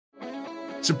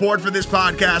Support for this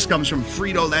podcast comes from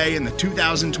Frito-Lay and the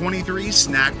 2023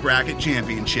 Snack Bracket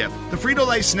Championship. The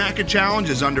Frito-Lay Snack-It Challenge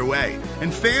is underway,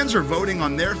 and fans are voting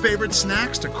on their favorite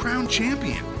snacks to crown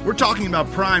champion. We're talking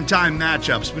about prime-time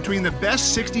matchups between the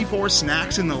best 64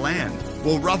 snacks in the land.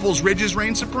 Will Ruffles Ridges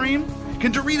reign supreme?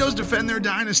 Can Doritos defend their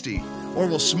dynasty? Or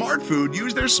will Smart Food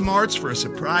use their smarts for a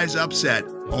surprise upset?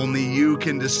 Only you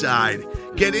can decide.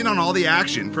 Get in on all the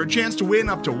action for a chance to win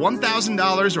up to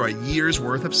 $1,000 or a year's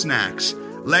worth of snacks.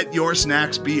 Let your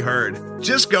snacks be heard.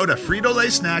 Just go to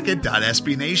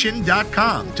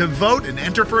fritolaysnacket.sbnation.com to vote and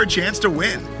enter for a chance to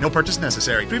win. No purchase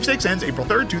necessary. Sweepstakes ends April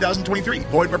 3rd, 2023.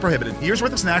 Void where prohibited. Year's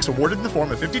worth of snacks awarded in the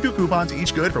form of 52 coupons,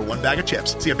 each good for one bag of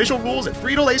chips. See official rules at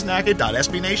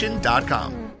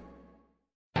fritolaysnacket.sbnation.com.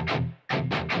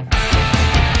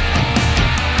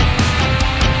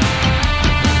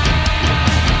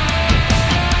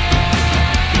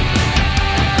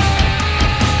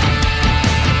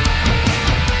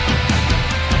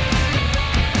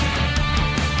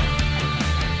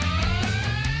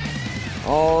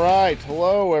 All right.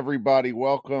 Hello, everybody.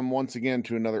 Welcome once again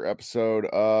to another episode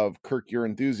of Kirk, Your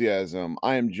Enthusiasm.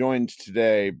 I am joined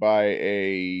today by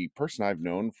a person I've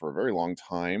known for a very long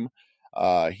time.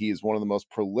 He is one of the most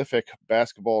prolific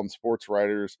basketball and sports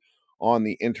writers on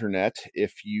the internet.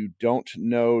 If you don't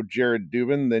know Jared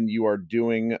Dubin, then you are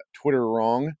doing Twitter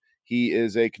wrong. He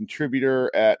is a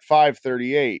contributor at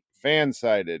FiveThirtyEight,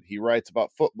 FanSided. He writes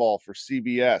about football for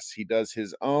CBS. He does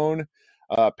his own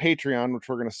Patreon, which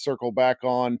we're going to circle back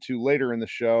on to later in the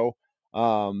show.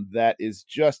 That is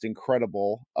just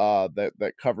incredible.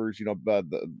 That covers,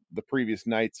 the previous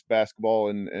night's basketball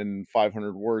in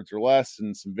 500 words or less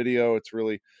and some video. It's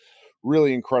really,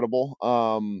 really incredible.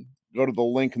 Go to the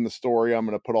link in the story. I'm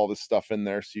going to put all this stuff in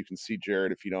there so you can see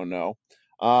Jared if you don't know.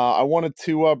 I wanted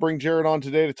to bring Jared on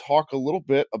today to talk a little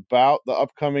bit about the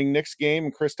upcoming Knicks game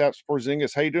and Kristaps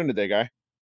Porzingis. How you doing today, guy?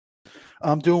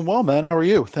 I'm doing well, man. How are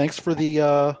you? Thanks for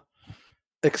the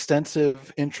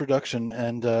extensive introduction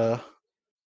and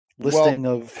listing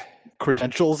of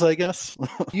credentials, I guess.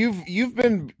 you've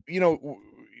been, you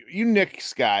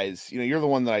Knicks guys, you're the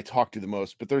one that I talk to the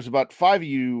most, but there's about 5 of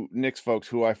you Knicks folks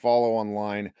who I follow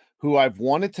online who I've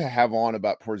wanted to have on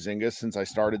about Porzingis since I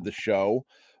started the show,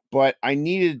 but I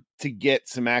needed to get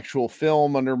some actual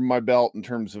film under my belt in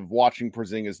terms of watching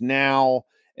Porzingis now,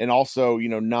 and also,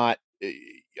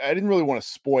 I didn't really want to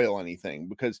spoil anything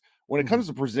because when it comes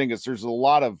to Porzingis, there's a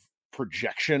lot of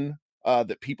projection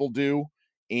that people do.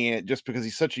 And just because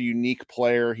he's such a unique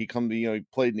player, he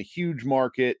played in a huge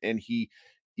market and he's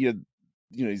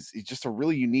just a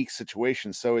really unique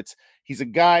situation. So he's a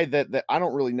guy that I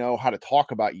don't really know how to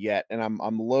talk about yet. And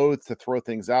I'm loath to throw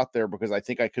things out there because I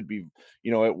think I could be,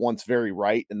 at once very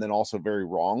right and then also very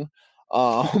wrong.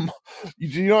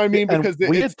 You know what I mean? Because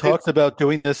we had talked about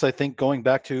doing this, I think, going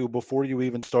back to before you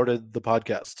even started the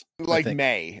podcast. Like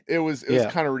May. It was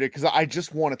kind of ridiculous. I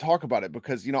just want to talk about it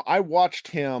because, I watched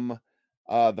him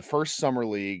the first summer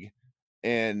league,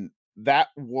 and that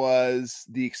was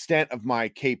the extent of my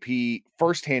KP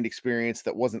firsthand experience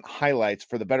that wasn't highlights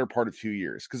for the better part of 2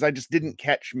 years because I just didn't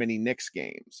catch many Knicks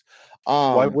games.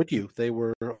 Why would you? They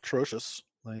were atrocious.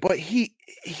 But he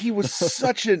was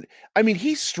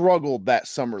he struggled that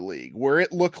summer league where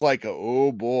it looked like a,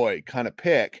 oh boy, kind of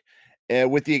pick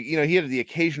with the, he had the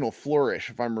occasional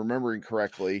flourish, if I'm remembering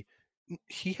correctly.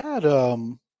 He had,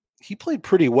 he played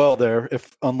pretty well there,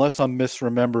 unless I'm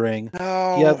misremembering.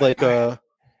 No, he had like a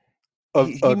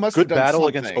good battle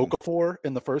something against Okafor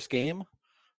in the first game.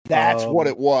 That's what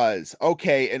it was.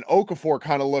 Okay. And Okafor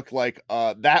kind of looked like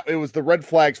that. It was the red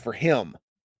flags for him.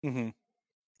 Mm-hmm.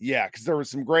 Yeah, because there was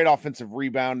some great offensive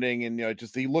rebounding, and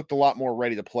he looked a lot more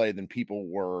ready to play than people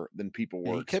were.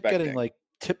 He kept getting like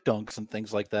tip dunks and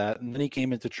things like that, and then he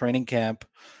came into training camp,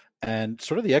 and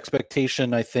sort of the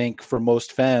expectation, I think, for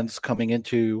most fans coming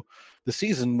into the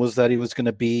season was that he was going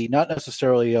to be not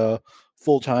necessarily a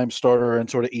full-time starter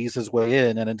and sort of ease his way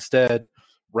in, and instead,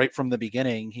 right from the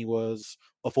beginning, he was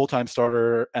a full-time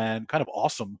starter and kind of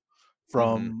awesome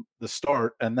from the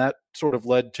start, and that sort of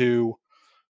led to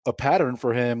a pattern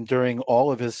for him during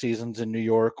all of his seasons in New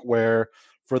York, where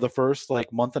for the first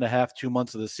month and a half, 2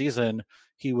 months of the season,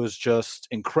 he was just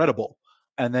incredible.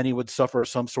 And then he would suffer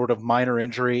some sort of minor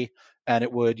injury and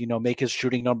it would, make his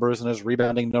shooting numbers and his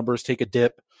rebounding numbers take a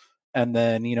dip. And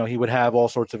then, he would have all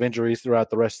sorts of injuries throughout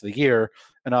the rest of the year.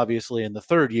 And obviously in the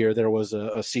third year, there was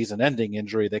a season ending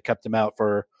injury that kept him out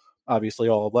for obviously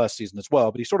all of last season as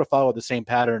well. But he sort of followed the same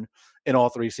pattern in all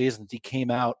 3 seasons. He came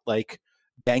out like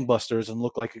gangbusters and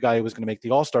looked like a guy who was going to make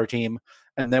the All-Star team,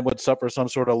 and then would suffer some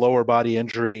sort of lower body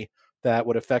injury that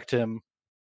would affect him,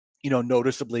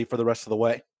 noticeably for the rest of the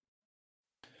way.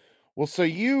 Well, so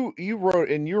you wrote,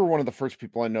 and you were one of the first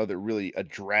people I know that really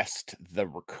addressed the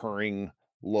recurring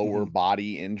lower Mhm.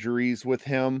 body injuries with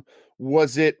him.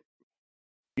 Was it,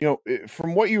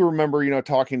 from what you remember,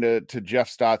 talking to Jeff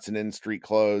Stotson in Street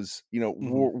Clothes,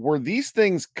 Mhm. were these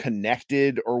things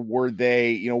connected, or were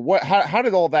they, how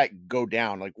did all that go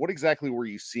down? Like, what exactly were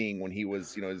you seeing when he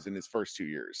was, is in his first 2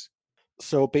 years?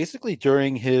 So basically,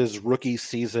 during his rookie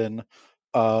season,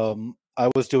 I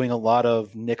was doing a lot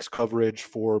of Knicks coverage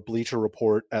for Bleacher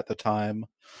Report at the time,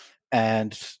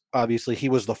 and obviously he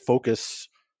was the focus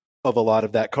of a lot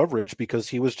of that coverage because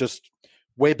he was just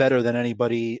way better than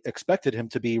anybody expected him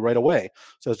to be right away.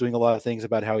 So I was doing a lot of things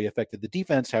about how he affected the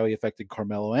defense, how he affected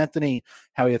Carmelo Anthony,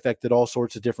 how he affected all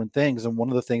sorts of different things. And one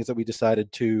of the things that we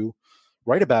decided to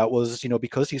write about was,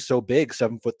 because he's so big,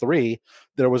 7'3",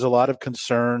 there was a lot of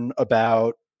concern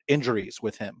about injuries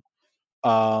with him.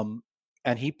 Um,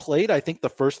 and he played, I think,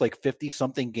 the first like 50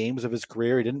 something games of his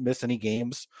career. He didn't miss any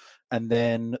games. And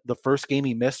then the first game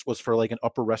he missed was for like an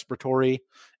upper respiratory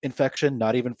infection,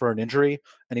 not even for an injury.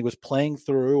 And he was playing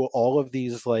through all of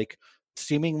these like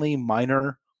seemingly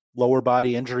minor lower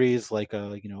body injuries, like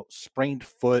a, sprained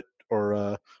foot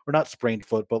or not sprained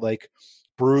foot, but like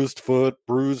bruised foot,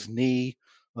 bruised knee,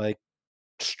 like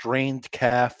strained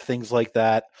calf, things like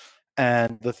that.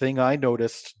 And the thing I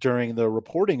noticed during the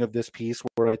reporting of this piece,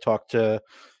 where I talked to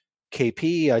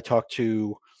KP, I talked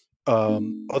to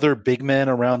other big men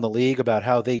around the league about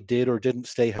how they did or didn't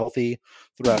stay healthy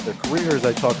throughout their careers.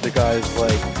 I talked to guys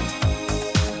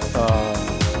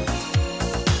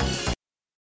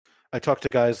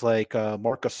like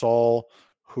Marc Gasol,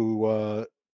 who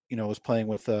was playing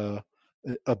with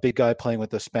a big guy playing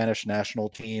with the Spanish national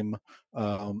team.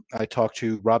 I talked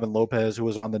to Robin Lopez, who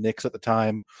was on the Knicks at the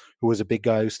time, who was a big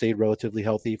guy who stayed relatively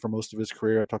healthy for most of his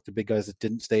career. I talked to big guys that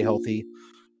didn't stay healthy,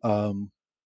 um,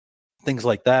 things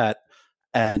like that.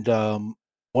 And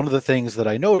one of the things that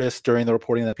I noticed during the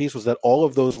reporting of that piece was that all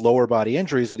of those lower body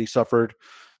injuries that he suffered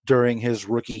during his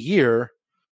rookie year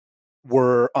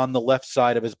were on the left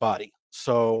side of his body.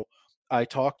 So I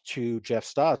talked to Jeff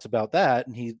Stotts about that,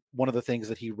 and one of the things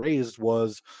that he raised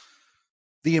was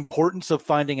the importance of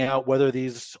finding out whether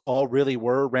these all really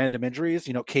were random injuries.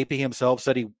 KP himself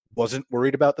said he wasn't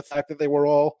worried about the fact that they were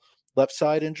all left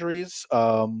side injuries.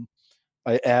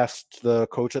 I asked the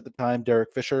coach at the time,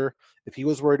 Derek Fisher, if he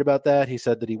was worried about that. He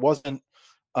said that he wasn't.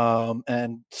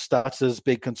 And Stotts'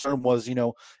 big concern was,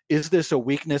 is this a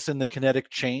weakness in the kinetic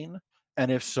chain?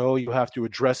 And if so, you have to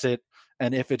address it.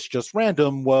 And if it's just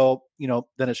random, well,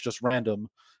 then it's just random.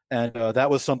 And that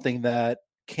was something that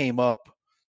came up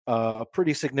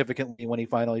pretty significantly when he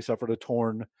finally suffered a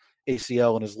torn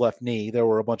ACL in his left knee. There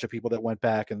were a bunch of people that went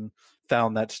back and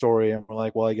found that story and were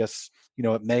like, well, I guess,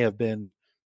 it may have been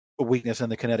a weakness in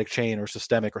the kinetic chain or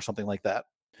systemic or something like that.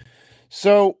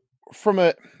 So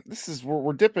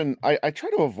we're dipping. I try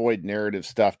to avoid narrative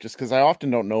stuff just because I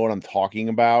often don't know what I'm talking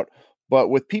about. But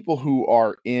with people who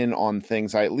are in on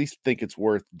things, I at least think it's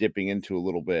worth dipping into a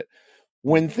little bit.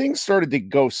 When things started to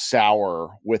go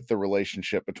sour with the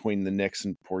relationship between the Knicks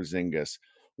and Porzingis,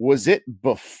 was it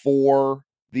before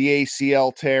the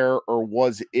ACL tear, or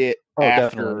was it Oh,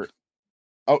 definitely. after?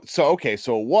 Oh, so okay,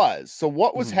 so it was. So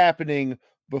what was Mhm. happening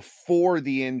before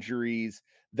the injuries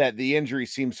that the injury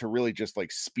seems to really just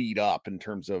like speed up in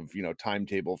terms of,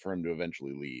 timetable for him to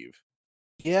eventually leave?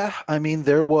 Yeah, I mean,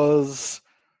 there was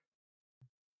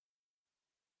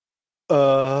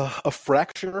a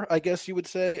fracture, I guess you would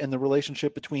say, in the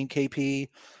relationship between KP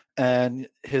and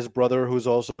his brother, who's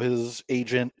also his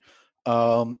agent,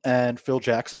 and Phil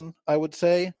Jackson, I would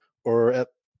say, or at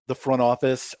the front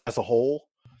office as a whole.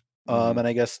 Mhm. And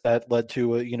I guess that led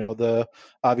to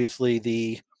obviously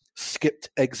the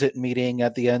skipped exit meeting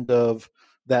at the end of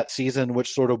that season,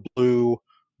 which sort of blew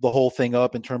the whole thing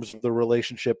up in terms of the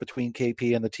relationship between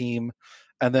KP and the team.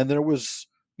 And then there was,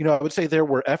 I would say there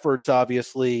were efforts,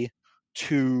 obviously,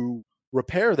 to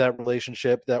repair that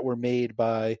relationship that were made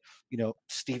by,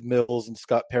 Steve Mills and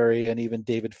Scott Perry and even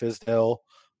David Fizdale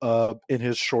in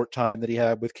his short time that he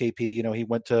had with KP. He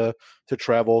went to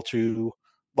travel to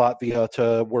Latvia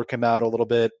to work him out a little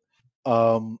bit.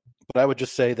 But I would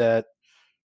just say that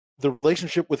the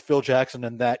relationship with Phil Jackson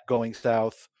and that going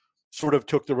south sort of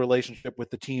took the relationship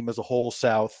with the team as a whole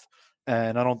south.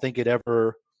 And I don't think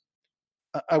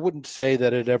I wouldn't say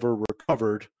that it ever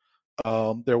recovered.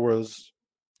 There was,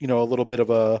 a little bit of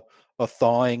a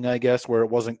thawing, I guess, where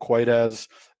it wasn't quite as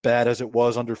bad as it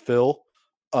was under Phil.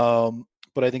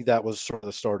 But I think that was sort of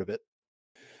the start of it.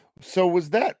 So was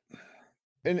that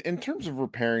in terms of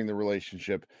repairing the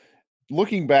relationship,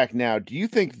 looking back now, do you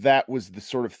think that was the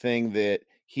sort of thing that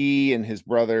he and his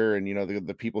brother and,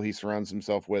 the people he surrounds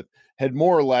himself with had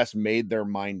more or less made their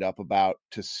mind up about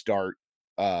to start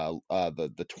the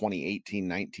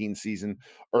 2018-19 season,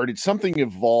 or did something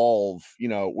evolve?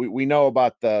 We know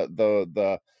about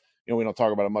the we don't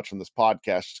talk about it much on this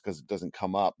podcast because it doesn't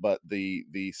come up, but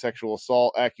the sexual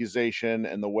assault accusation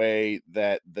and the way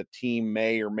that the team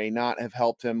may or may not have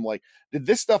helped him. Like, did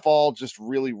this stuff all just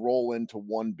really roll into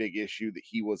one big issue that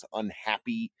he was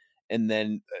unhappy? And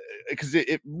then, because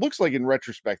it looks like in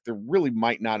retrospect, there really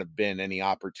might not have been any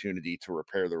opportunity to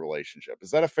repair the relationship.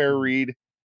 Is that a fair read?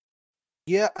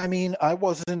 Yeah, I mean, I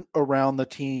wasn't around the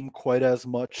team quite as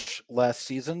much last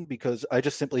season because I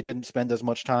just simply didn't spend as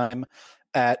much time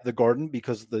at the Garden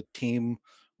because the team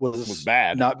Was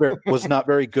bad. was not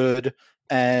very good,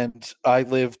 and I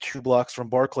live 2 blocks from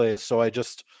Barclays, so I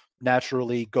just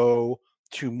naturally go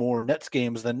to more Nets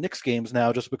games than Knicks games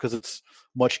now, just because it's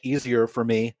much easier for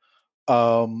me.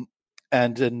 And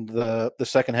in the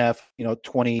second half,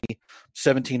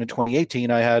 2017 and 2018,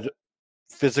 I had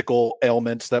physical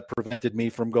ailments that prevented me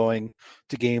from going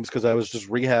to games because I was just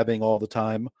rehabbing all the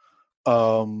time.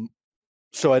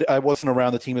 So I wasn't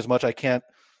around the team as much. I can't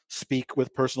speak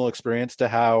with personal experience to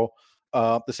how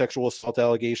the sexual assault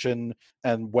allegation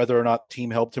and whether or not the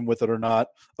team helped him with it or not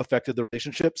affected the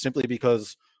relationship, simply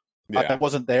because I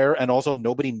wasn't there, and also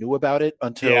nobody knew about it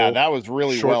until that was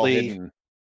really shortly well hidden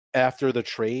after the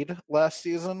trade last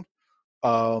season.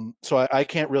 So I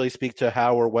can't really speak to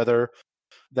how or whether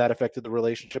that affected the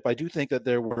relationship. I do think that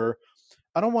there were,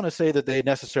 I don't want to say that they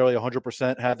necessarily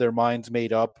 100% had their minds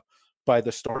made up by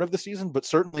the start of the season, but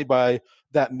certainly by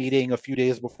that meeting a few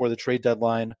days before the trade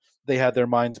deadline, they had their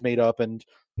minds made up. And,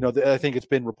 I think it's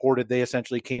been reported they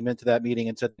essentially came into that meeting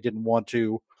and said they didn't want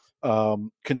to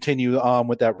continue on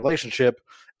with that relationship.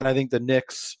 And I think the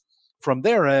Knicks, from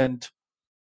their end,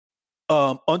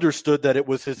 understood that it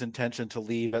was his intention to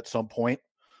leave at some point.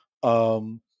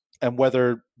 And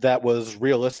whether that was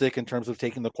realistic in terms of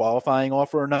taking the qualifying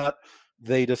offer or not,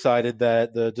 they decided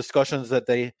that the discussions that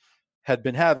they had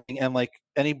been having, and like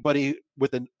anybody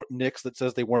with the Knicks that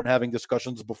says they weren't having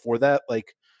discussions before that,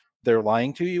 like, they're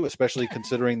lying to you, especially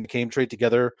considering they came trade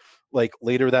together like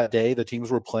later that day. The teams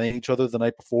were playing each other the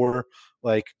night before.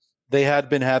 Like, they had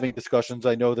been having discussions.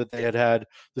 I know that they had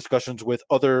discussions with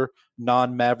other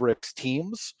non-Mavericks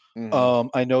teams.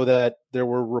 I know that there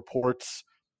were reports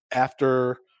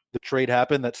after the trade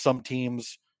happened that some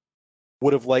teams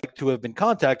would have liked to have been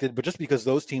contacted, but just because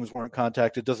those teams weren't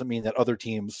contacted doesn't mean that other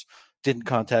teams didn't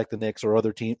contact the Knicks, or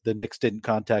the Knicks didn't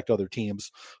contact other teams.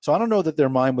 So I don't know that their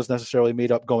mind was necessarily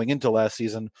made up going into last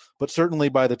season, but certainly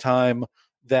by the time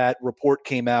that report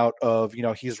came out of,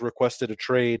 he's requested a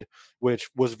trade, which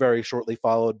was very shortly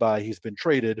followed by he's been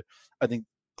traded, I think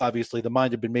obviously the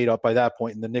mind had been made up by that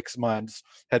point, and the Knicks' minds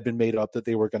had been made up that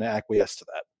they were going to acquiesce to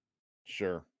that.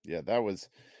 Sure. Yeah,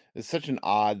 it's such an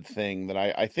odd thing that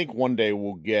I think one day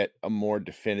we'll get a more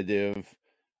definitive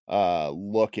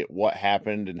look at what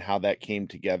happened and how that came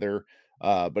together.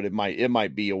 But it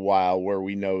might be a while where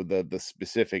we know the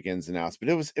specific ins and outs. But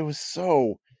it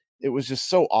was just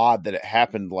so odd that it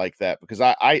happened like that, because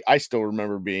I still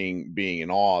remember being in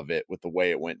awe of it with the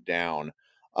way it went down.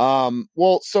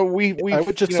 Well, so we I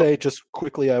would just say, just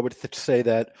quickly, I would say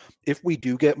that if we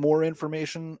do get more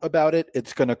information about it,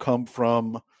 it's going to come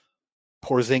from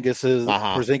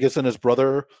Porzingis and his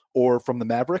brother, or from the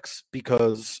Mavericks,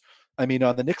 because I mean,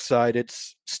 on the Knicks side,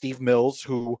 it's Steve Mills,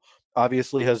 who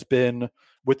obviously has been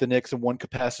with the Knicks in one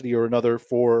capacity or another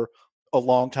for a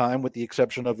long time, with the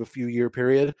exception of a few-year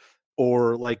period,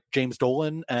 or like James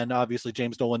Dolan. And obviously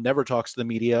James Dolan never talks to the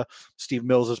media. Steve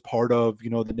Mills is part of,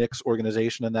 the Knicks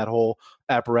organization and that whole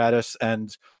apparatus,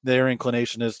 and their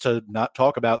inclination is to not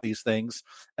talk about these things.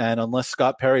 And unless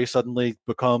Scott Perry suddenly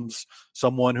becomes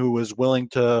someone who is willing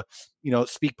to,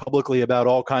 speak publicly about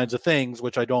all kinds of things,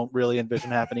 which I don't really envision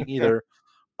happening either,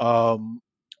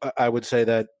 I would say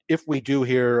that if we do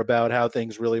hear about how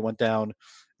things really went down,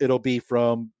 it'll be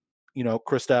from,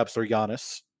 Kristaps or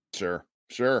Giannis.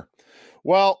 Sure.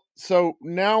 Well, so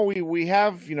now we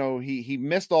have, he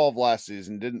missed all of last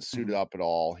season, didn't suit up at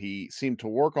all. He seemed to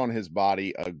work on his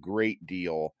body a great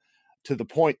deal, to the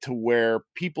point to where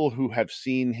people who have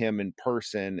seen him in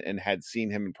person and had seen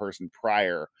him in person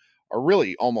prior are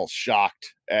really almost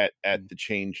shocked at the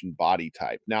change in body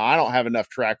type. Now, I don't have enough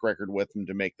track record with him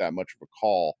to make that much of a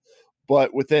call,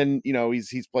 but within,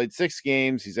 he's played 6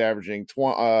 games. He's averaging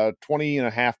 20 and a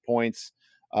half points,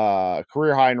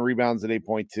 career high in rebounds at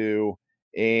 8.2,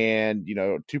 and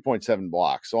 2.7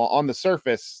 blocks. So on the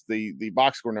surface, the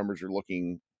box score numbers are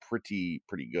looking pretty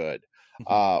good.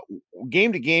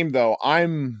 Game to game, though, I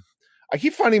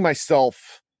keep finding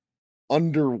myself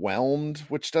underwhelmed,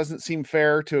 which doesn't seem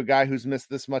fair to a guy who's missed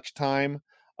this much time.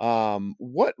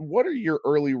 What are your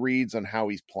early reads on how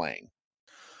he's playing?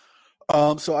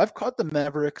 So I've caught the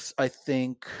Mavericks, I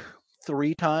think,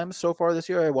 3 times so far this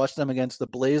year. I watched them against the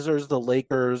Blazers, the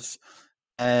Lakers,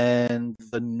 and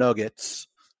the Nuggets.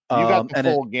 You got the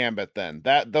full gambit then.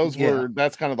 Yeah.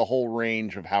 That's kind of the whole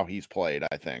range of how he's played,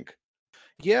 I think.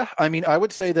 Yeah, I mean, I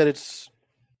would say that it's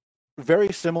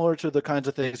very similar to the kinds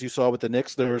of things you saw with the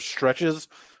Knicks. There are stretches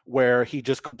where he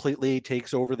just completely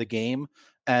takes over the game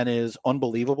and is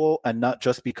unbelievable, and not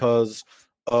just because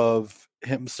of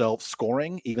himself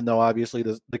scoring, even though obviously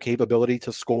the capability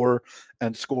to score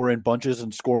and score in bunches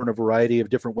and score in a variety of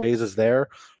different ways is there,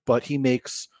 but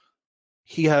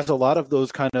he has a lot of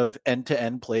those kind of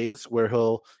end-to-end plays where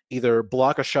he'll either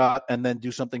block a shot and then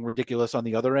do something ridiculous on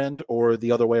the other end, or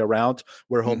the other way around,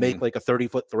 where he'll make like a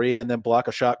 30-foot three and then block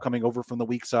a shot coming over from the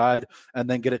weak side and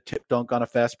then get a tip dunk on a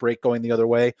fast break going the other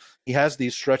way. He has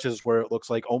these stretches where it looks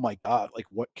like, oh my God, like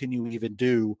what can you even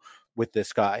do with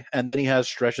this guy? And then he has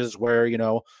stretches where,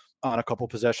 on a couple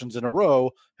possessions in a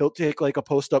row, he'll take like a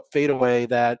post-up fadeaway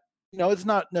that, it's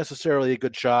not necessarily a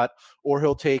good shot, or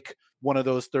he'll take one of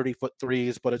those 30-foot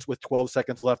threes, but it's with 12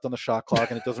 seconds left on the shot clock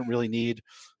and it doesn't really need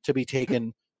to be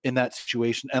taken in that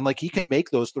situation. And like, he can make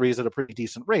those threes at a pretty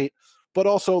decent rate, but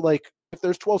also like if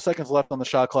there's 12 seconds left on the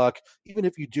shot clock, even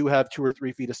if you do have 2 or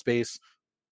 3 feet of space,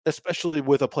 especially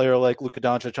with a player like Luka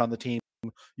Doncic on the team,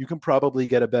 you can probably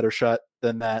get a better shot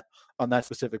than that on that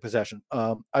specific possession.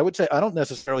 I would say I don't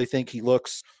necessarily think he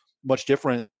looks much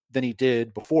different than he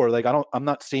did before. Like I'm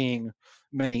not seeing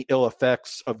many ill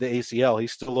effects of the ACL. He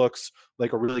still looks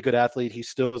like a really good athlete. He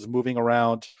still is moving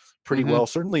around pretty well,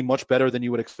 certainly much better than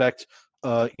you would expect,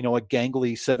 a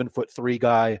gangly 7'3"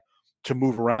 guy to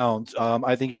move around.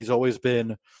 I think he's always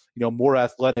been, more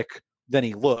athletic than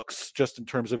he looks, just in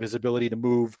terms of his ability to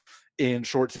move in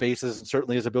short spaces, and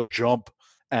certainly his ability to jump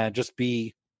and just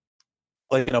be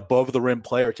like an above the rim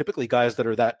player. Typically guys that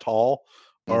are that tall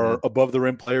are above the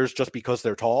rim players just because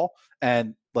they're tall.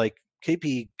 And like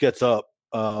KP gets up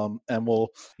and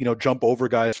will, jump over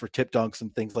guys for tip dunks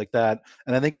and things like that.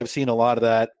 And I think I've seen a lot of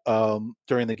that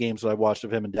during the games that I've watched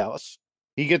of him in Dallas.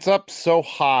 He gets up so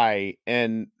high,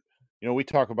 and we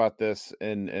talk about this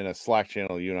in a Slack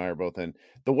channel you and I are both in.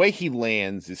 The way he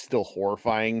lands is still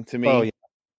horrifying to me. Oh, yeah.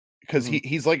 Because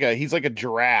he's like a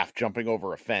giraffe jumping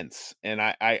over a fence, and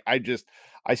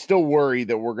I still worry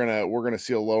that we're gonna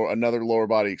see another lower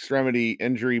body extremity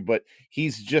injury. But he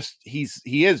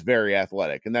is very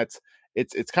athletic, and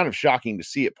it's kind of shocking to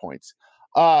see at points.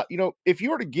 If you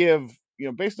were to give,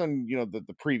 based on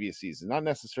the previous season, not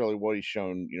necessarily what he's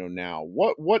shown now, what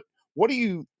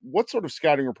sort of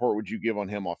scouting report would you give on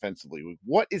him offensively?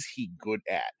 What is he good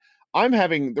at?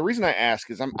 The reason I ask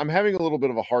is I'm having a little bit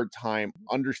of a hard time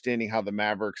understanding how the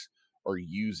Mavericks are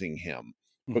using him,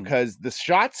 because the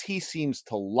shots he seems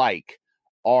to like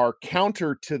are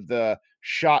counter to the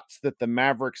shots that the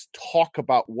Mavericks talk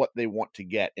about what they want to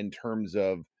get in terms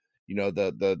of,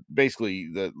 basically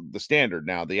the standard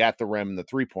now, the at the rim and the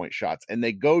 3-point shots. And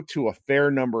they go to a fair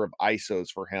number of ISOs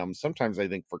for him, sometimes I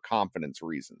think for confidence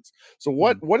reasons. So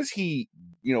what is he,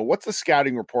 what's the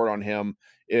scouting report on him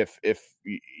if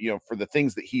for the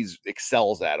things that he's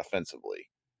excels at offensively?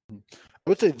 I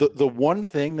would say the one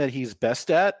thing that he's best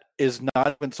at is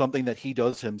not even something that he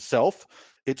does himself.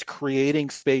 It's creating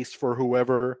space for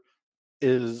whoever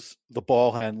is the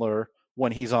ball handler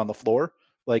when he's on the floor.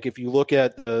 Like if you look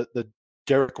at the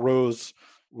Derrick Rose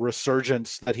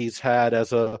resurgence that he's had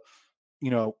as a,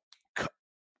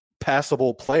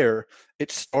 passable player,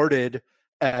 it started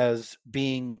as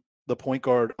being the point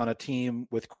guard on a team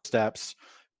with Kristaps,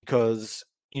 because,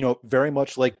 very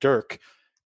much like Dirk,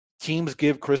 teams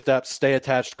give Kristaps stay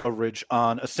attached coverage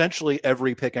on essentially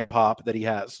every pick and pop that he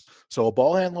has. So a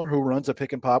ball handler who runs a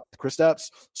pick and pop with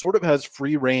Kristaps sort of has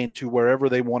free reign to wherever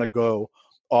they want to go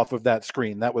off of that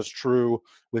screen. That was true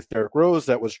with Derrick Rose.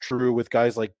 That was true with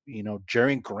guys like,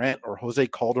 Jerry Grant or Jose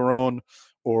Calderon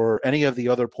or any of the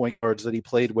other point guards that he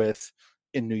played with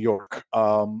in New York.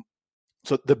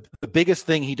 So the biggest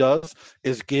thing he does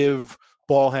is give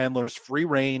ball handlers free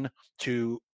reign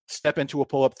to step into a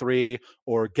pull-up three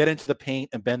or get into the paint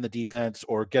and bend the defense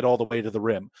or get all the way to the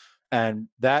rim. And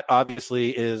that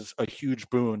obviously is a huge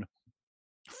boon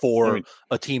for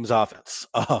a team's offense.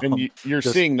 And you're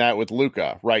seeing that with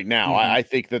Luka right now. I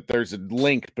think that there's a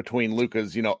link between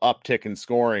Luka's, uptick in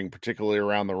scoring, particularly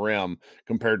around the rim,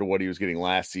 compared to what he was getting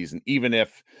last season. Even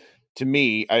if, to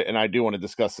me, I do want to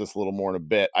discuss this a little more in a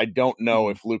bit, I don't know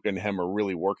if Luka and him are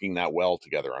really working that well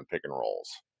together on pick and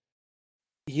rolls.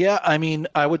 Yeah, I mean,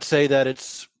 I would say that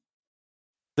it's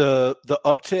The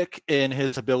uptick in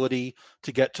his ability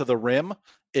to get to the rim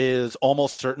is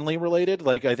almost certainly related.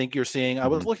 Like, I think you're seeing, I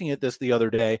was looking at this the other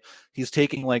day. He's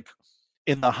taking like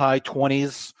in the high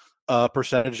 20s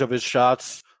percentage of his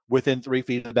shots within 3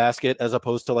 feet of the basket, as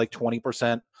opposed to like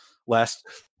 20% last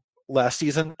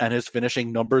season, and his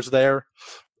finishing numbers there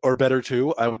are better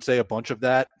too. I would say a bunch of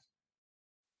that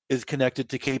is connected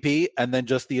to KP, and then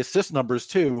just the assist numbers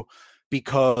too,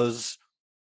 because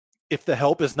if the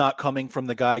help is not coming from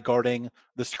the guy guarding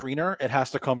the screener, it has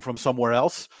to come from somewhere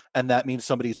else, and that means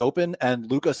somebody's open,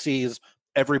 and Luka sees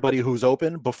everybody who's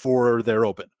open before they're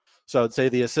open. So I'd say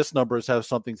the assist numbers have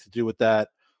something to do with that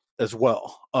as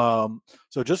well.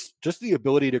 So just the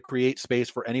ability to create space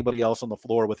for anybody else on the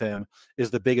floor with him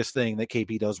is the biggest thing that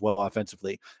KP does well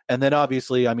offensively. And then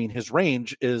obviously, I mean, his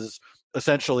range is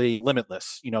essentially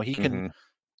limitless. You know, he can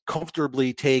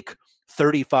comfortably take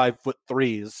 35-foot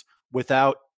threes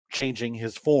without changing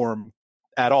his form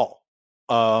at all.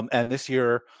 And this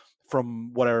year,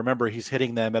 from what I remember, he's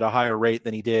hitting them at a higher rate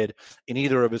than he did in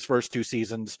either of his first 2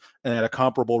 seasons, and at a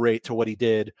comparable rate to what he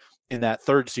did in that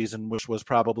third season, which was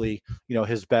probably, you know,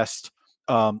 his best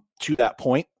to that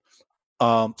point.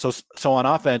 So on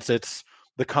offense, it's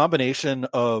the combination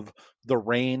of the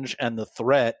range and the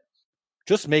threat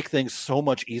just make things so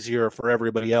much easier for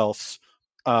everybody else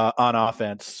on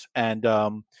offense. And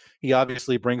he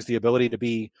obviously brings the ability to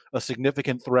be a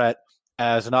significant threat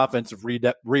as an offensive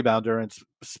rebounder, and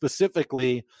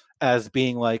specifically as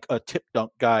being like a tip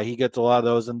dunk guy. He gets a lot of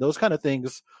those, and those kind of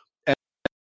things,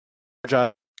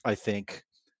 I think.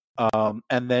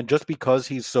 And then just because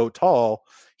he's so tall,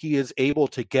 he is able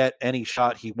to get any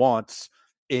shot he wants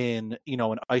in, you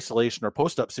know, an isolation or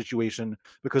post-up situation,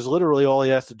 because literally all he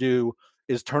has to do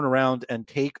is turn around and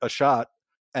take a shot,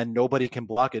 and nobody can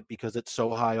block it because it's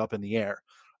so high up in the air.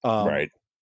 Right.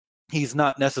 He's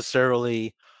not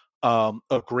necessarily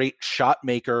a great shot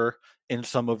maker in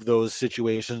some of those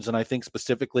situations, and I think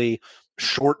specifically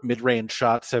short mid-range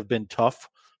shots have been tough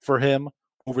for him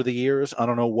over the years. I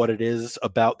don't know what it is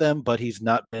about them, but he's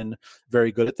not been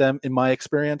very good at them in my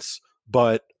experience.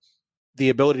 But the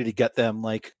ability to get them,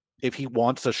 like, if he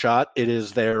wants a shot, it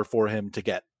is there for him to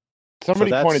get.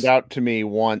 Somebody pointed out to me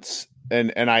once,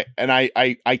 and I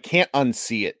can't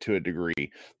unsee it to a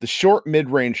degree. The short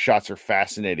mid-range shots are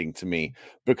fascinating to me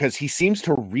because he seems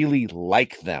to really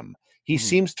like them. He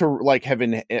seems to like have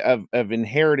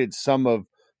inherited some of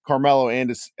Carmelo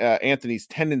Anthony's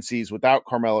tendencies without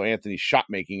Carmelo Anthony's shot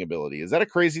making ability. Is that a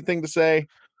crazy thing to say?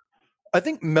 I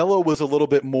think Melo was a little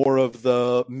bit more of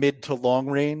the mid to long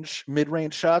range,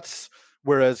 mid-range shots,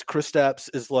 whereas Kristaps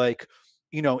is like,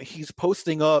 you know, he's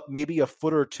posting up maybe a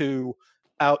foot or two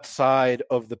outside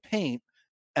of the paint,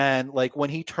 and like when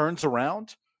he turns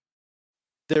around,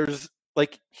 there's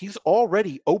like he's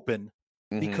already open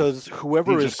because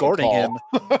whoever is guarding him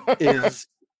is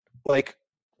like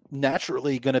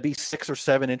naturally going to be 6 or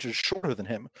 7 inches shorter than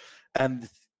him. And,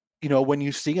 you know, when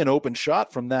you see an open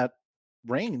shot from that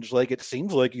range, like, it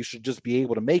seems like you should just be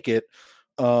able to make it.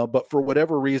 But for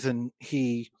whatever reason,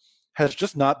 he has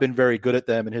just not been very good at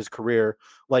them in his career.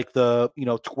 Like the, you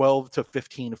know, 12 to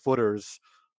 15 footers.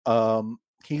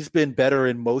 He's been better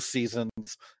in most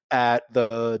seasons at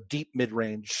the deep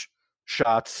mid-range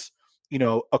shots, you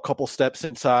know, a couple steps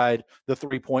inside the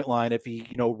 3-point line if he,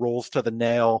 you know, rolls to the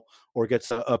nail or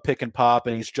gets a pick and pop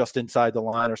and he's just inside the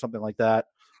line or something like that.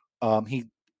 He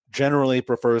generally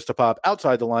prefers to pop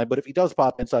outside the line, but if he does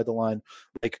pop inside the line,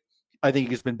 like, I think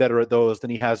he's been better at those than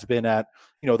he has been at,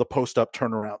 you know, the post-up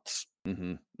turnarounds.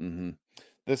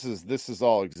 This is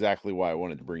all exactly why I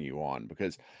wanted to bring you on,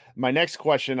 because my next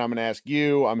question I'm going to ask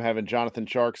you. I'm having Jonathan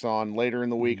Sharks on later in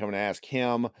the week. I'm going to ask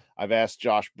him. I've asked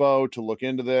Josh Bowe to look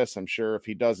into this. I'm sure if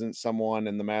he doesn't, someone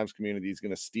in the Mavs community is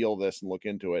going to steal this and look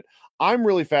into it. I'm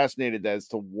really fascinated as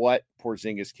to what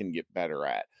Porzingis can get better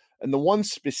at. And the one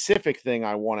specific thing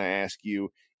I want to ask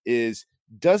you is,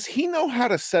 does he know how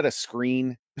to set a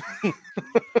screen?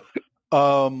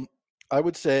 I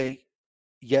would say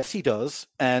yes, he does.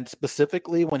 And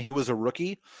specifically when he was a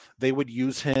rookie, they would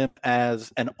use him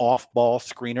as an off-ball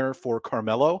screener for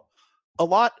Carmelo a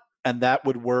lot, and that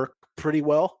would work pretty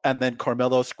well. And then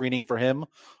Carmelo screening for him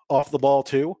off the ball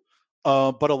too.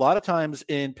 But a lot of times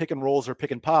in pick and rolls or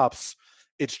pick and pops,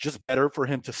 it's just better for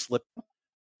him to slip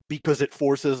because it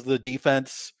forces the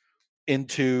defense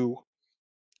into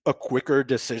a quicker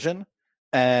decision.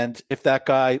 And if that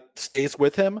guy stays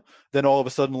with him, then all of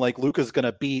a sudden, like, Luka's going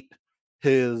to beat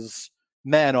his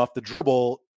man off the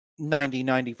dribble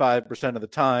 90-95% of the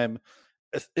time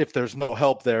if there's no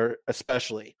help there,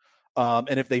 especially.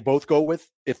 And if they both go with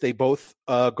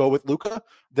Luka,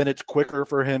 then it's quicker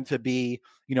for him to be,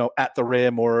 at the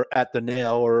rim or at the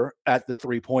nail or at the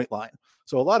 3-point line.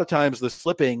 So a lot of times the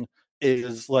slipping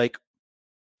is like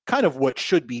kind of what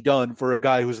should be done for a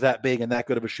guy who's that big and that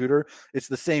good of a shooter. It's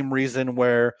the same reason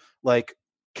where like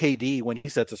KD, when he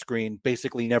sets a screen,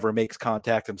 basically never makes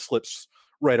contact and slips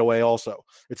right away also.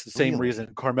 It's the same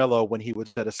reason Carmelo, when he would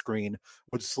set a screen,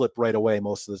 would slip right away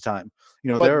most of the time.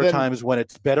 There are times when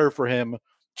it's better for him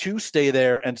to stay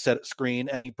there and set a screen,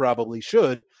 and he probably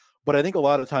should, but I think a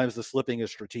lot of times the slipping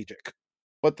is strategic.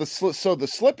 But the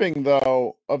slipping,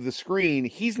 though, of the screen,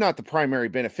 he's not the primary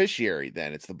beneficiary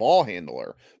then. It's the ball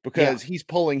handler because he's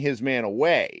pulling his man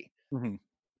away. Mm-hmm.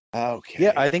 Okay.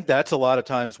 Yeah, I think that's a lot of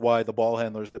times why the ball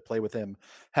handlers that play with him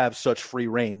have such free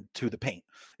reign to the paint.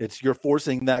 It's you're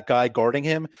forcing that guy guarding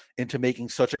him into making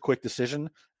such a quick decision,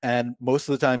 and most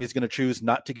of the time he's going to choose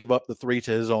not to give up the three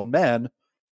to his own man,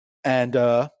 and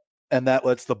that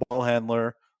lets the ball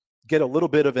handler get a little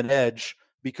bit of an edge,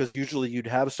 because usually you'd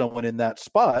have someone in that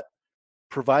spot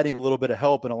providing a little bit of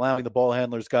help and allowing the ball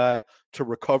handler's guy to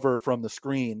recover from the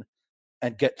screen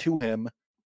and get to him.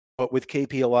 But with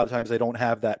KP, a lot of times they don't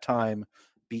have that time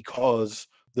because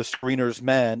the screener's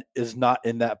man is not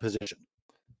in that position.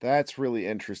 That's really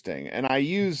interesting. And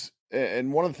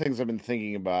one of the things I've been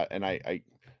thinking about, and I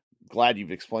glad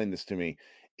you've explained this to me,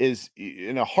 is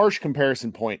in a harsh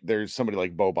comparison point, there's somebody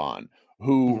like Boban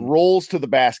who rolls to the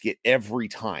basket every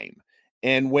time.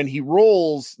 And when he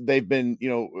rolls, they've been,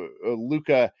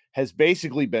 Luka has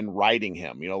basically been riding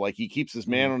him, like he keeps his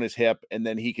man on his hip, and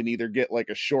then he can either get like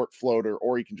a short floater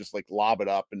or he can just like lob it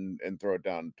up and throw it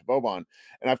down to Boban.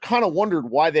 And I've kind of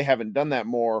wondered why they haven't done that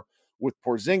more with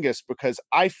Porzingis, because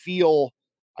I feel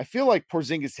like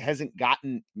Porzingis hasn't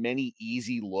gotten many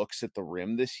easy looks at the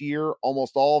rim this year.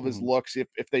 Almost all of his looks,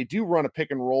 if they do run a pick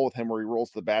and roll with him where he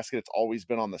rolls to the basket, it's always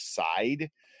been on the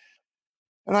side.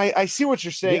 And I see what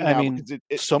you're saying now,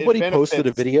 because somebody posted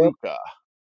a video. Luka.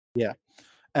 Yeah.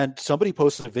 And somebody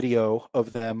posted a video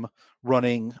of them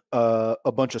running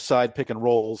a bunch of side pick and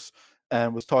rolls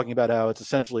and was talking about how it's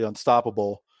essentially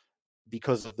unstoppable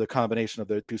because of the combination of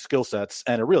their two skill sets.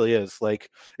 And it really is. Like,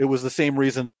 it was the same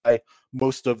reason why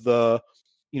most of the,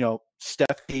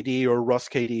 Steph KD or Russ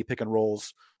KD pick and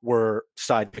rolls were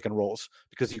side pick and rolls,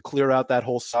 because you clear out that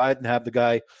whole side and have the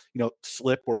guy,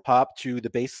 slip or pop to the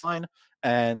baseline,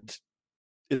 and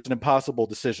it's an impossible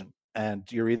decision. And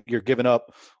you're giving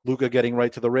up Luka getting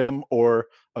right to the rim, or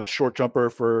a short jumper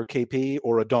for KP,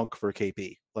 or a dunk for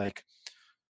KP. Like,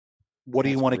 what do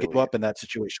you want to give up in that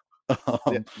situation?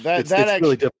 It's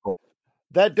really difficult.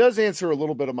 That does answer a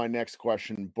little bit of my next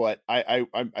question, but I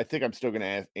think I'm still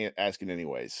going to ask it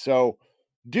anyways. So,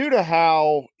 due to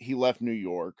how he left New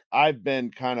York, I've been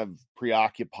kind of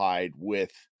preoccupied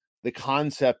with the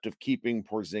concept of keeping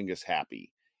Porzingis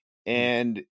happy,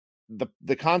 and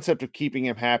the concept of keeping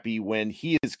him happy when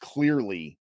he is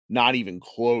clearly not even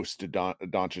close to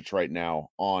Doncic right now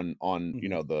on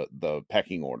the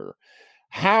pecking order.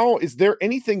 How is there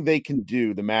anything they can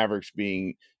do, the Mavericks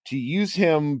being, to use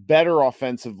him better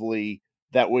offensively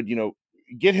that would,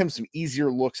 get him some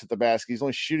easier looks at the basket? He's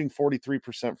only shooting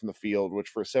 43% from the field, which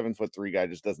for a 7'3" guy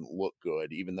just doesn't look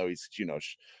good, even though he's,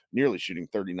 nearly shooting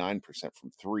 39%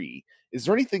 from three. Is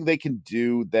there anything they can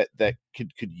do that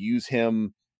could use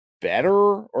him better,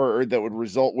 or that would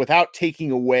result without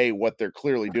taking away what they're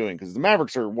clearly doing? Because the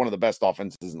Mavericks are one of the best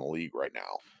offenses in the league right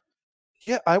now.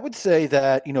 Yeah, I would say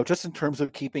that, just in terms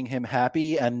of keeping him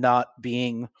happy and not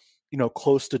being,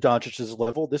 close to Doncic's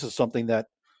level, this is something that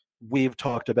we've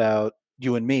talked about,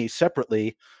 you and me,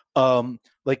 separately.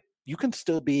 Like, you can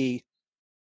still be,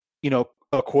 a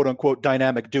quote unquote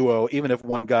dynamic duo, even if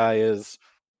one guy is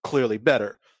clearly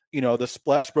better. The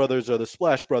Splash Brothers are the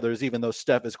Splash Brothers, even though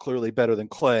Steph is clearly better than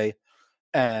Clay.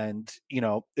 And,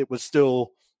 it was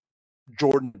still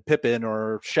Jordan and Pippen,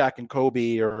 or Shaq and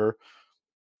Kobe, or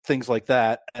things like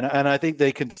that. And I think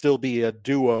they can still be a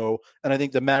duo. And I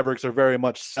think the Mavericks are very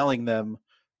much selling them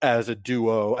as a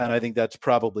duo. And I think that's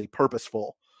probably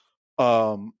purposeful.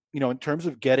 In terms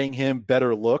of getting him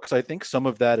better looks, I think some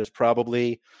of that is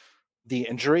probably the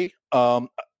injury.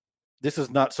 This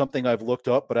is not something I've looked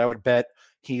up, but I would bet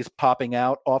he's popping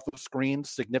out off of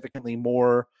screens significantly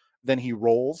more than he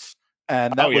rolls.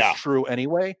 And that was true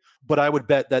anyway. But I would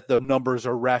bet that the numbers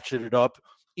are ratcheted up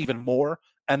even more.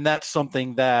 And that's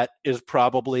something that is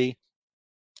probably,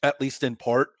 at least in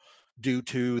part, due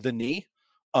to the knee.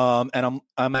 And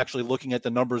I'm actually looking at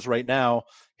the numbers right now.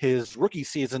 His rookie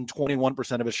season,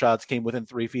 21% of his shots came within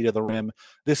 3 feet of the rim.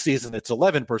 This season, it's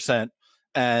 11%.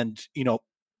 And,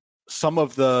 some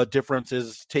of the difference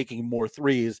is taking more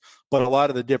threes, but a lot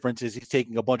of the difference is he's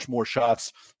taking a bunch more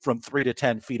shots from 3 to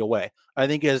 10 feet away. I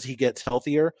think as he gets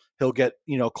healthier, he'll get,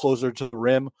 closer to the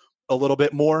rim a little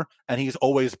bit more. And he's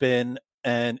always been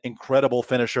an incredible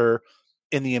finisher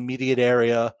in the immediate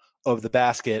area of the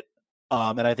basket.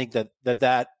 And I think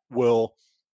that will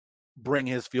bring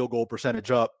his field goal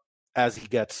percentage up as he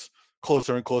gets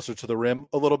closer and closer to the rim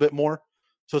a little bit more.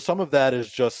 So some of that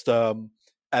is just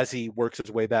as he works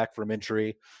his way back from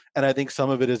injury. And I think some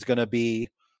of it is going to be,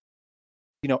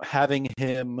 having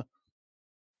him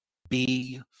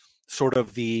be sort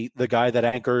of the guy that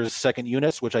anchors second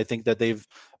units, which I think that they've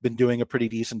been doing a pretty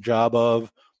decent job of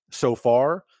so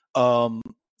far.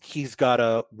 He's got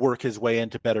to work his way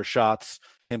into better shots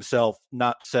himself,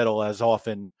 not settle as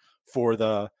often for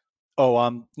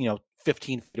I'm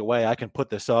 15 feet away, I can put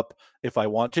this up if I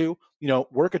want to.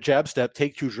 Work a jab step,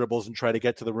 take 2 dribbles and try to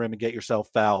get to the rim and get yourself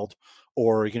fouled,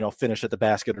 or finish at the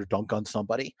basket or dunk on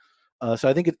somebody. So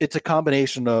I think it's a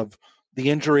combination of the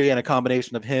injury and a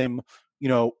combination of him,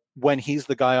 when he's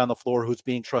the guy on the floor who's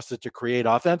being trusted to create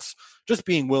offense, just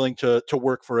being willing to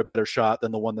work for a better shot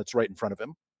than the one that's right in front of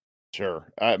him.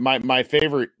 Sure. My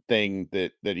favorite thing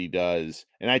that he does,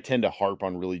 and I tend to harp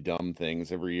on really dumb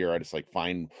things every year. I just like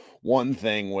find one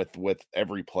thing with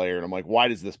every player, and I'm like, why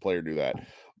does this player do that?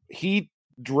 He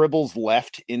dribbles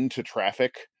left into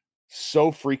traffic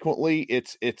so frequently.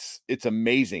 It's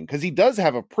amazing, because he does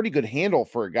have a pretty good handle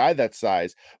for a guy that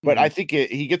size, but I think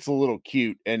he gets a little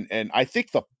cute, and I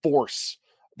think the force.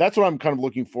 That's what I'm kind of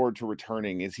looking forward to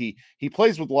returning. Is he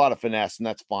plays with a lot of finesse, and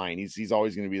that's fine. He's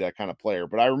always going to be that kind of player.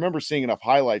 But I remember seeing enough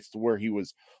highlights to where he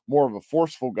was more of a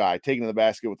forceful guy, taking to the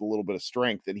basket with a little bit of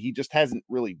strength, and he just hasn't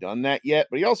really done that yet.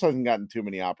 But he also hasn't gotten too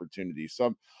many opportunities.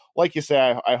 So, like you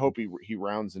say, I hope he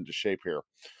rounds into shape here.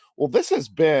 Well, this has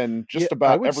been just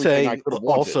about everything I could have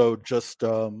wanted. Also, just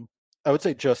I would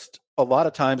say just a lot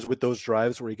of times with those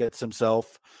drives where he gets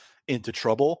himself into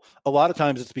trouble, a lot of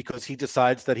times it's because he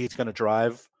decides that he's going to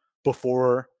drive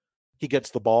before he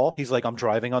gets the ball. He's like, I'm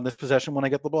driving on this possession when I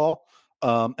get the ball.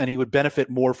 And he would benefit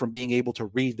more from being able to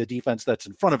read the defense that's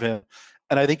in front of him.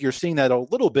 And I think you're seeing that a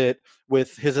little bit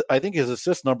with I think his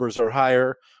assist numbers are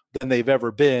higher than they've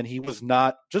ever been. He was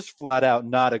not just flat out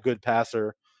not a good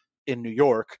passer in New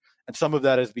York. And some of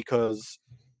that is because,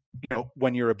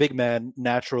 when you're a big man,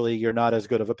 naturally you're not as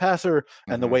good of a passer.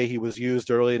 And the way he was used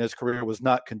early in his career was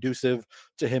not conducive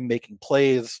to him making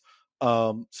plays.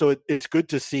 So it's good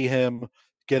to see him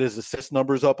get his assist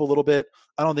numbers up a little bit.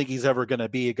 I don't think he's ever going to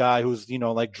be a guy who's,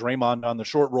 like Draymond on the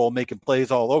short roll, making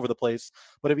plays all over the place.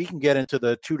 But if he can get into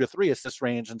the 2 to 3 assist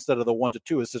range instead of the 1 to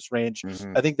 2 assist range,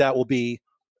 I think that will be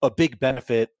a big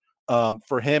benefit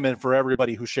for him and for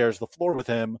everybody who shares the floor with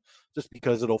him, just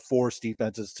because it'll force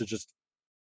defenses to just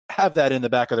have that in the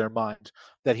back of their mind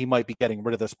that he might be getting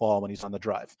rid of this ball when he's on the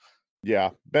drive.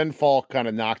 Yeah. Ben Falk kind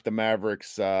of knocked the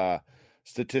Mavericks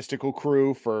statistical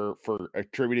crew for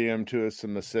attributing him to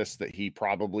some assists that he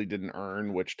probably didn't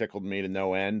earn, which tickled me to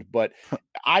no end. But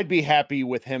I'd be happy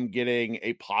with him getting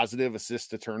a positive assist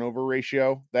to turnover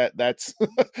ratio. That's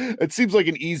it seems like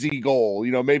an easy goal,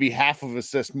 maybe half of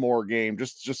assist more game,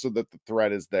 just so that the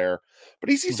threat is there. But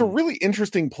he's a really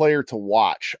interesting player to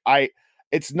watch.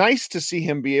 It's nice to see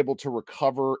him be able to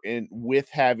recover with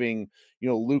having,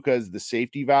 Luka as the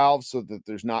safety valve, so that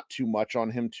there's not too much on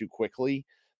him too quickly.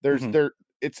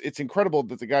 It's incredible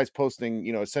that the guy's posting,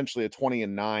 essentially a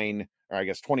 20-9, or I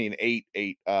guess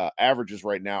 20-8 averages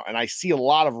right now. And I see a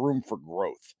lot of room for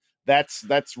growth. That's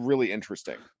really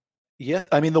interesting. Yeah.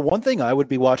 I mean, the one thing I would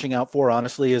be watching out for,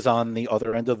 honestly, is on the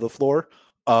other end of the floor.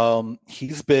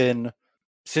 He's been,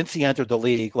 since he entered the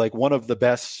league, like one of the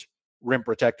best rim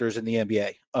protectors in the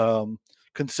NBA.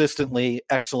 Consistently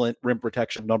excellent rim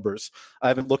protection numbers. I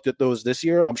haven't looked at those this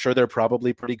year. I'm sure they're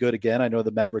probably pretty good again. I know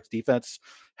the Mavericks defense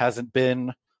hasn't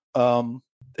been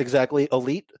exactly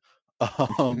elite,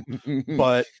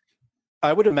 but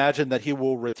I would imagine that he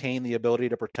will retain the ability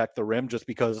to protect the rim, just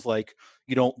because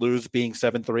you don't lose being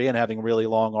 7'3" and having really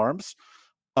long arms.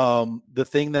 The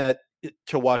thing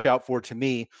to watch out for to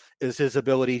me is his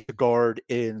ability to guard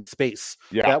in space.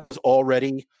 Yeah. That was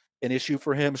already an issue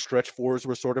for him. Stretch fours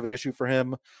were sort of an issue for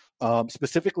him.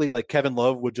 Specifically, Kevin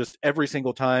Love would just, every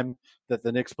single time that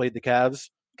the Knicks played the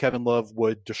Cavs, Kevin Love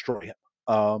would destroy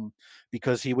him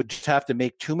because he would just have to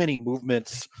make too many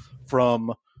movements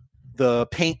from the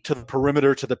paint to the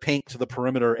perimeter to the paint to the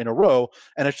perimeter in a row.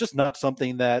 And it's just not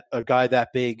something that a guy that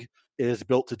big is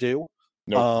built to do.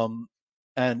 Nope.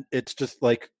 And it's just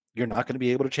you're not going to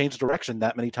be able to change direction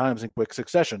that many times in quick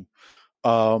succession.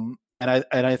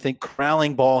 And I think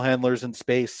corralling ball handlers in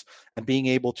space and being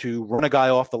able to run a guy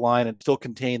off the line and still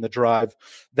contain the drive,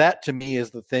 that to me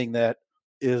is the thing that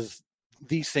is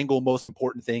the single most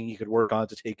important thing you could work on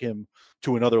to take him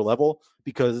to another level,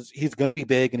 because he's going to be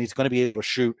big and he's going to be able to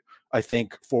shoot, I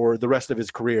think, for the rest of his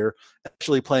career.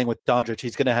 Actually playing with Doncic,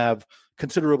 he's going to have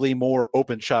considerably more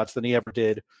open shots than he ever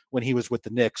did when he was with the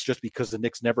Knicks, just because the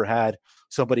Knicks never had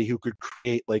somebody who could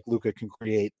create like Luka can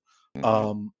create.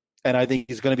 And I think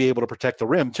he's going to be able to protect the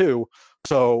rim too.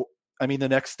 So, I mean, the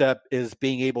next step is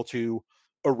being able to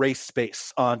erase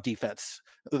space on defense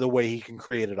the way he can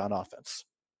create it on offense.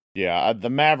 Yeah, the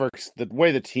Mavericks, the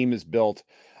way the team is built,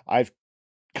 I've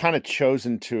kind of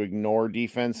chosen to ignore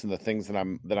defense and the things that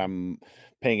I'm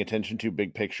paying attention to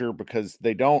big picture, because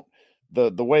they don't,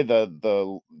 the way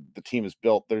the team is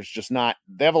built, there's just not,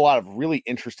 they have a lot of really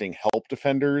interesting help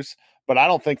defenders, but I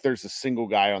don't think there's a single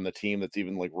guy on the team that's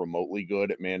even like remotely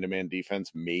good at man-to-man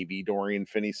defense. Maybe Dorian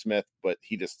Finney-Smith, but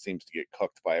he just seems to get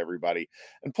cooked by everybody.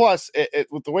 And plus,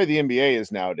 with the way the NBA is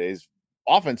nowadays,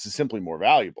 offense is simply more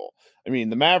valuable. I mean,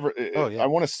 the Maverick, I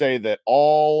want to say that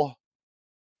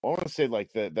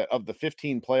that of the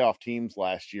 15 playoff teams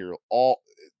last year, all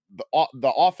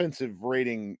the offensive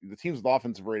rating, the teams with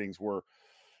offensive ratings were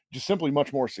just simply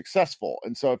much more successful.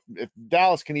 And so if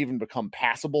Dallas can even become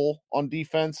passable on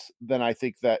defense, then I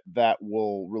think that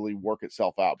will really work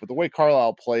itself out. But the way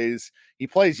Carlisle plays, he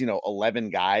plays, 11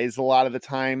 guys a lot of the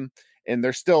time. And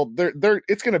they're still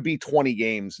it's going to be 20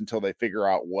 games until they figure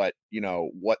out what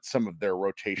some of their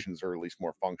rotations are at least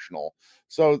more functional.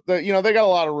 So they got a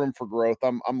lot of room for growth.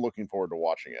 I'm looking forward to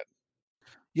watching it.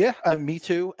 Yeah, me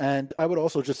too. And I would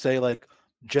also just say, like,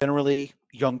 generally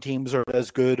young teams are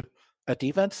as good at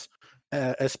defense,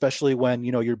 especially when,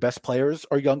 your best players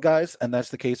are young guys. And that's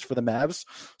the case for the Mavs.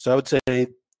 So I would say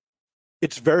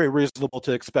it's very reasonable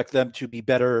to expect them to be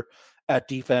better at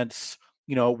defense,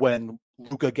 when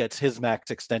Luka gets his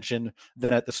max extension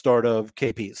than at the start of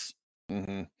KP's.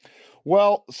 Mm-hmm.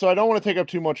 Well, so I don't want to take up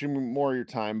too much more of your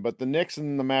time, but the Knicks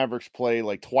and the Mavericks play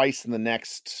like twice in the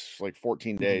next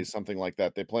 14 days, something like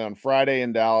that. They play on Friday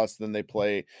in Dallas, then they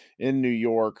play in New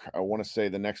York. I want to say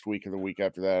the next week or the week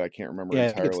after that. I can't remember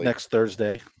entirely. It's next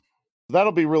Thursday.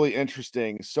 That'll be really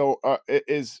interesting. So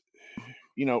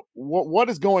what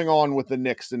is going on with the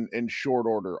Knicks in short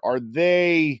order? Are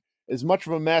they as much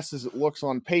of a mess as it looks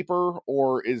on paper,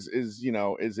 or is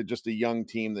it just a young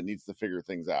team that needs to figure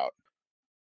things out?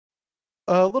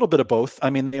 A little bit of both. I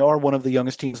mean, they are one of the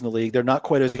youngest teams in the league. They're not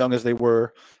quite as young as they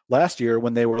were last year,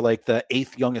 when they were like the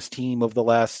 8th youngest team of the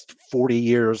last 40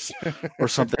 years or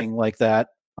something like that.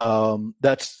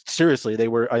 That's seriously, they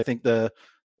were, I think, either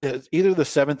the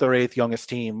 7th or 8th youngest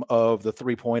team of the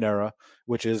 3-point era,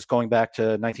 which is going back to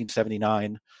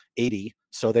 1979, 80.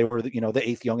 So they were, the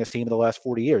 8th youngest team of the last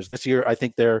 40 years. This year, I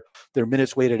think their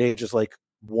minutes weighted age is like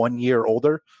 1 year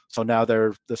older. So now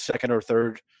they're the 2nd or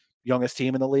 3rd youngest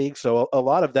team in the league. So a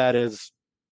lot of that is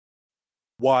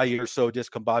why you're so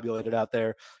discombobulated out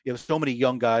there. You have so many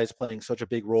young guys playing such a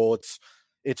big role.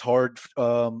 It's hard,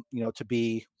 to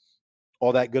be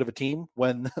all that good of a team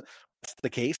when that's the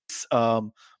case.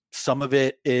 Some of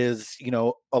it is,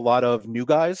 a lot of new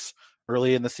guys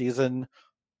early in the season,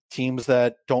 teams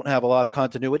that don't have a lot of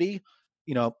continuity.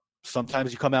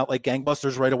 Sometimes you come out like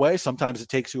gangbusters right away. Sometimes it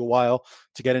takes you a while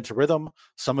to get into rhythm.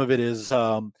 Some of it is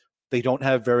they don't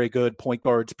have very good point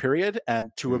guards, period.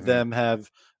 And two of them have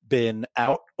been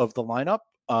out of the lineup.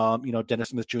 Dennis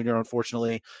Smith Jr.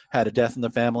 unfortunately had a death in the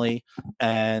family,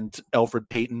 and Elfrid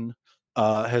Payton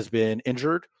has been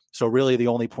injured. So really the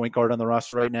only point guard on the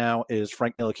roster right now is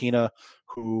Frank Ntilikina,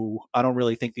 who I don't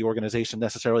really think the organization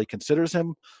necessarily considers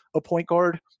him a point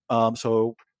guard.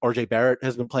 So RJ Barrett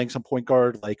has been playing some point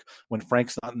guard. Like when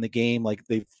Frank's not in the game, like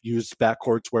they've used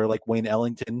backcourts where like Wayne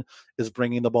Ellington is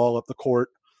bringing the ball up the court.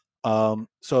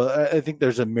 So I think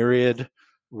there's a myriad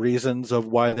reasons of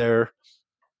why they're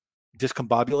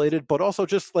discombobulated, but also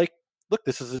just like, look,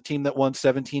 this is a team that won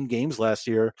 17 games last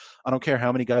year. I don't care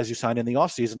how many guys you sign in the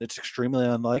offseason. It's extremely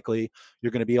unlikely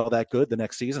you're going to be all that good the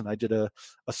next season. I did a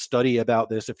study about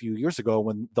this a few years ago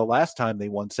when the last time they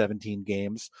won 17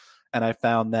 games. And I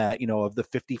found that, of the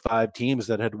 55 teams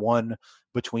that had won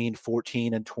between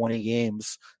 14 and 20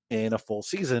 games in a full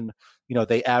season,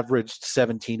 they averaged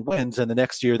 17 wins, and the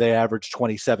next year they averaged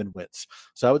 27 wins.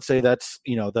 So I would say that's,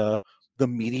 the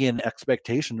median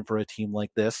expectation for a team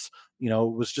like this,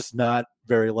 was just not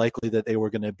very likely that they were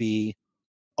going to be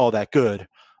all that good.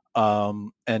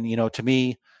 And, to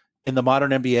me, in the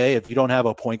modern NBA, if you don't have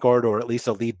a point guard or at least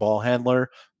a lead ball handler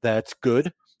that's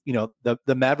good,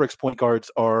 the Mavericks point guards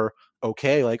are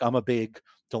okay. Like, I'm a big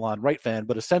DeLon Wright fan,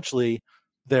 but essentially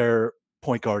they're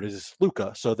point guard is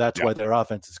Luka, so that's why their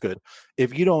offense is good.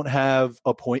 If you don't have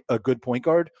a good point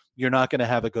guard, you're not going to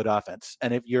have a good offense.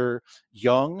 And if you're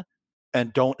young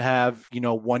and don't have,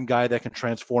 one guy that can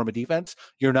transform a defense,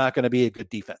 you're not going to be a good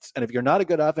defense. And if you're not a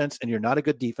good offense and you're not a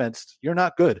good defense, you're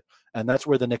not good. And that's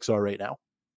where the Knicks are right now.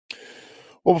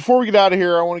 Well, before we get out of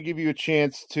here, I want to give you a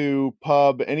chance to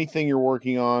pub anything you're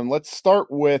working on. Let's start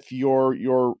with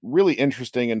your really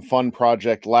interesting and fun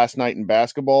project, Last Night in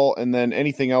Basketball, and then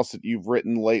anything else that you've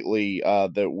written lately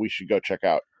that we should go check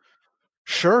out.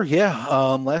 Sure, yeah.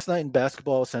 Last Night in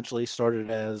Basketball essentially started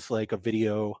as like a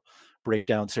video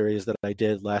breakdown series that I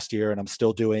did last year, and I'm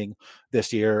still doing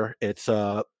this year. It's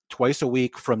twice a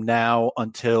week from now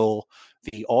until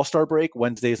the All-Star break,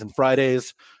 Wednesdays and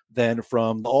Fridays. Then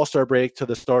from the All-Star break to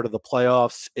the start of the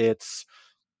playoffs, it's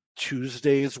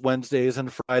Tuesdays, Wednesdays,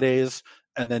 and Fridays.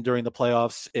 And then during the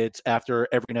playoffs, it's after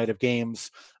every night of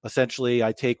games. Essentially,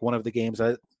 I take one of the games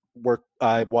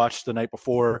I watched the night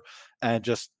before and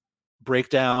just break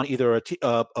down either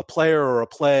a player or a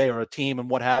play or a team and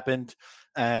what happened,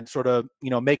 and sort of,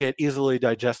 make it easily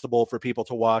digestible for people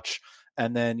to watch.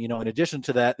 And then, in addition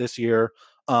to that, this year,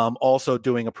 also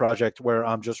doing a project where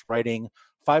I'm just writing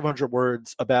 500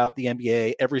 words about the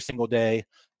NBA every single day,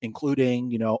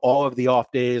 including, all of the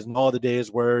off days and all of the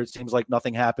days where it seems like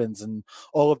nothing happens, and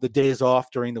all of the days off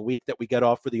during the week that we get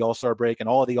off for the All-Star break, and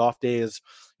all of the off days,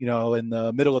 in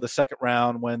the middle of the second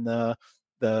round when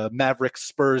the Mavericks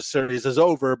Spurs series is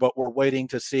over, but we're waiting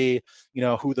to see,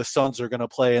 who the Suns are going to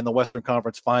play in the Western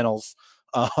Conference Finals.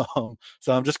 So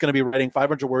I'm just going to be writing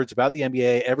 500 words about the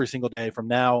NBA every single day from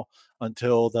now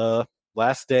until the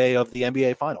last day of the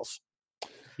NBA Finals.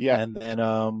 Yeah. And then,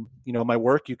 my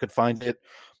work, you could find it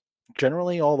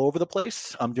generally all over the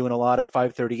place. I'm doing a lot at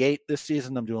 538 this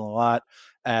season. I'm doing a lot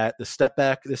at the Step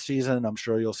Back this season. I'm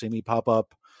sure you'll see me pop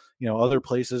up, other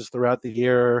places throughout the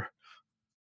year.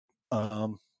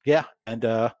 And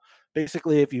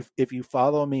basically, if you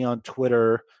follow me on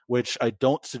Twitter, which I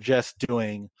don't suggest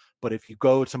doing, but if you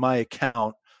go to my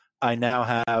account, I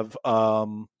now have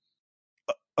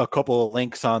a couple of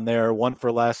links on there, one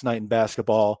for Last Night in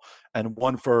Basketball and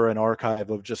one for an archive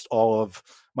of just all of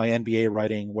my NBA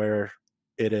writing, where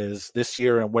it is this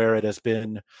year and where it has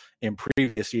been in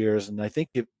previous years. And I think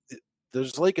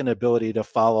there's like an ability to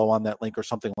follow on that link or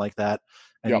something like that,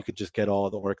 and you could just get all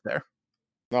of the work there.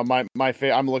 No,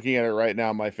 I'm looking at it right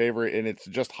now. My favorite, and it's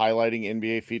just highlighting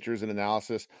NBA features and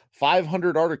analysis.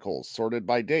 500 articles sorted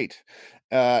by date.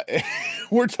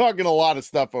 We're talking a lot of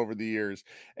stuff over the years,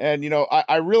 and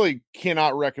I really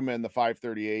cannot recommend the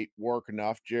 538 work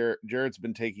enough. Jared's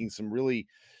been taking some really,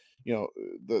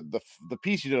 the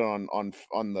piece you did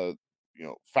on the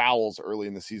fouls early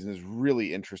in the season is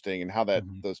really interesting, and how that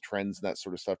those trends and that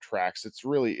sort of stuff tracks.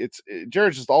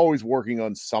 Jared's just always working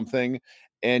on something.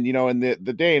 And, in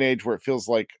the day and age where it feels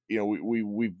like,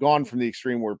 we've gone from the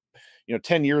extreme where,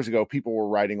 10 years ago, people were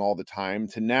writing all the time,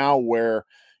 to now where,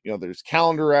 there's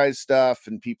calendarized stuff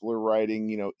and people are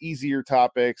writing, easier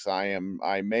topics. I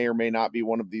may or may not be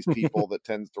one of these people that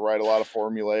tends to write a lot of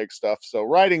formulaic stuff. So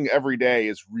writing every day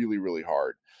is really, really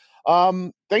hard.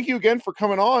 Thank you again for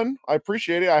coming on. I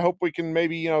appreciate it. I hope we can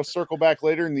maybe, circle back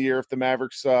later in the year if the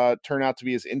Mavericks turn out to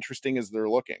be as interesting as they're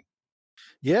looking.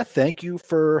 Yeah, thank you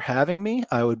for having me.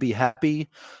 I would be happy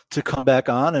to come back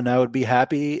on, and I would be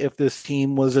happy if this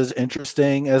team was as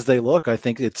interesting as they look. I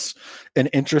think it's an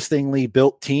interestingly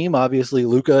built team. Obviously,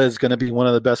 Luka is going to be one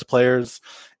of the best players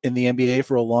in the NBA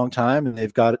for a long time, and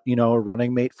they've got, a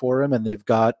running mate for him, and they've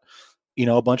got,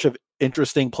 a bunch of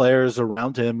interesting players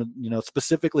around him,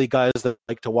 specifically guys that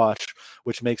I like to watch,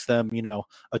 which makes them,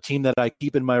 a team that I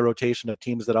keep in my rotation of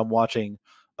teams that I'm watching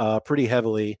pretty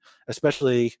heavily,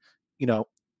 especially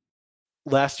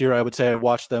last year, I would say I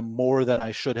watched them more than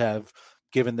I should have,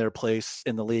 given their place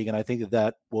in the league. And I think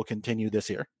that will continue this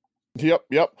year. Yep.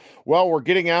 Well, we're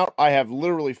getting out. I have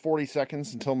literally 40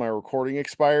 seconds until my recording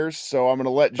expires, so I'm going to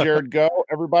let Jared go.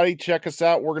 Everybody, check us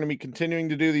out. We're going to be continuing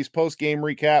to do these post-game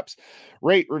recaps.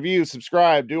 Rate, review,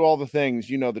 subscribe, do all the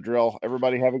things. You know the drill.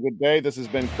 Everybody have a good day. This has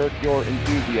been Kirk, your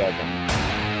enthusiasm.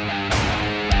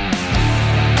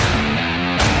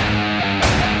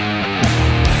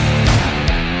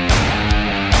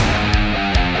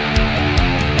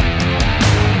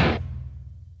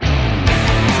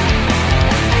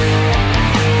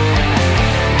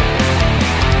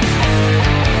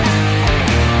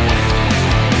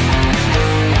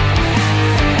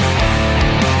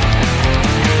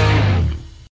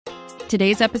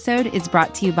 Today's episode is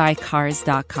brought to you by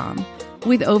Cars.com.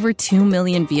 With over 2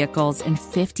 million vehicles and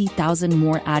 50,000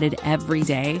 more added every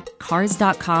day,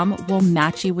 Cars.com will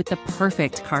match you with the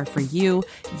perfect car for you,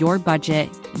 your budget,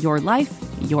 your life,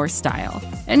 your style.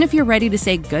 And if you're ready to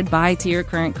say goodbye to your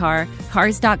current car,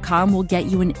 Cars.com will get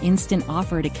you an instant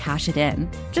offer to cash it in.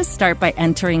 Just start by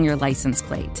entering your license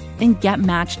plate and get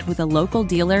matched with a local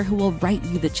dealer who will write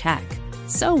you the check.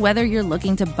 So whether you're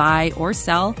looking to buy or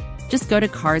sell, just go to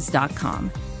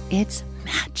Cars.com. It's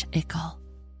magical.